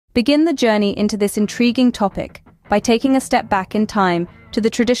Begin the journey into this intriguing topic by taking a step back in time to the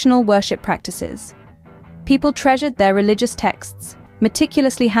traditional worship practices. People treasured their religious texts,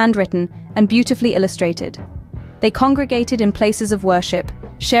 meticulously handwritten and beautifully illustrated. They congregated in places of worship,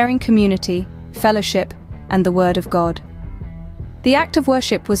 sharing community, fellowship, and the Word of God. The act of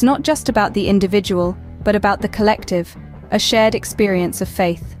worship was not just about the individual, but about the collective, a shared experience of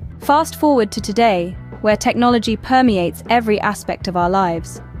faith. Fast forward to today, where technology permeates every aspect of our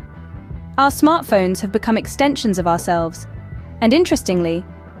lives. Our smartphones have become extensions of ourselves, and interestingly,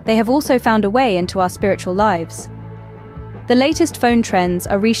 they have also found a way into our spiritual lives. The latest phone trends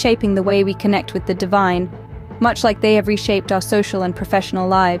are reshaping the way we connect with the divine, much like they have reshaped our social and professional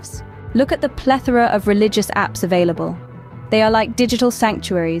lives. Look at the plethora of religious apps available. They are like digital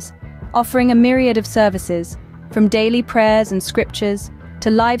sanctuaries, offering a myriad of services, from daily prayers and scriptures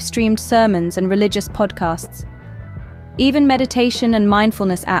to live-streamed sermons and religious podcasts. Even meditation and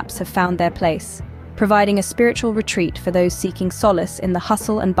mindfulness apps have found their place, providing a spiritual retreat for those seeking solace in the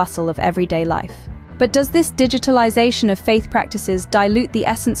hustle and bustle of everyday life. But does this digitalization of faith practices dilute the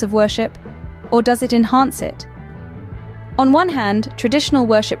essence of worship, or does it enhance it? On one hand, traditional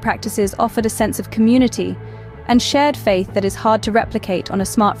worship practices offered a sense of community and shared faith that is hard to replicate on a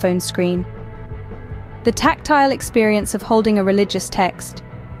smartphone screen. The tactile experience of holding a religious text,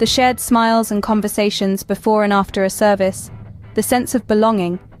 the shared smiles and conversations before and after a service, the sense of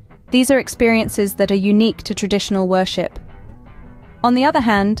belonging, these are experiences that are unique to traditional worship. On the other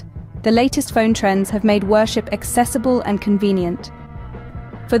hand, the latest phone trends have made worship accessible and convenient.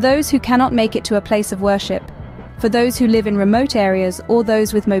 For those who cannot make it to a place of worship, for those who live in remote areas or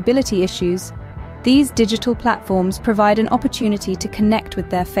those with mobility issues, these digital platforms provide an opportunity to connect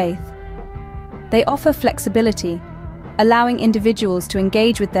with their faith. They offer flexibility, allowing individuals to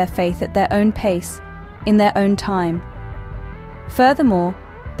engage with their faith at their own pace, in their own time. Furthermore,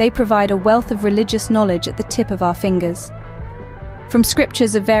 they provide a wealth of religious knowledge at the tip of our fingers. From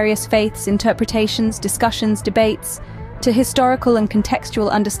scriptures of various faiths, interpretations, discussions, debates, to historical and contextual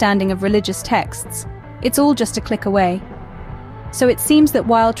understanding of religious texts, it's all just a click away. So it seems that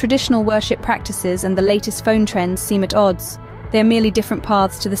while traditional worship practices and the latest phone trends seem at odds, they're merely different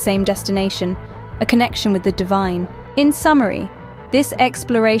paths to the same destination, a connection with the divine. In summary, this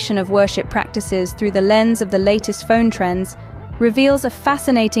exploration of worship practices through the lens of the latest phone trends reveals a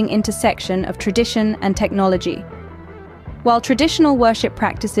fascinating intersection of tradition and technology. While traditional worship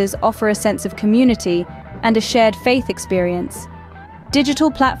practices offer a sense of community and a shared faith experience,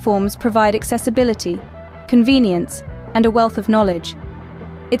 digital platforms provide accessibility, convenience, and a wealth of knowledge.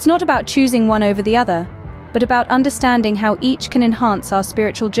 It's not about choosing one over the other, but about understanding how each can enhance our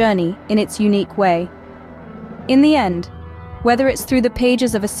spiritual journey in its unique way. In the end, whether it's through the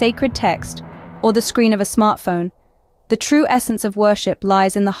pages of a sacred text or the screen of a smartphone, the true essence of worship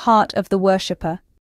lies in the heart of the worshipper,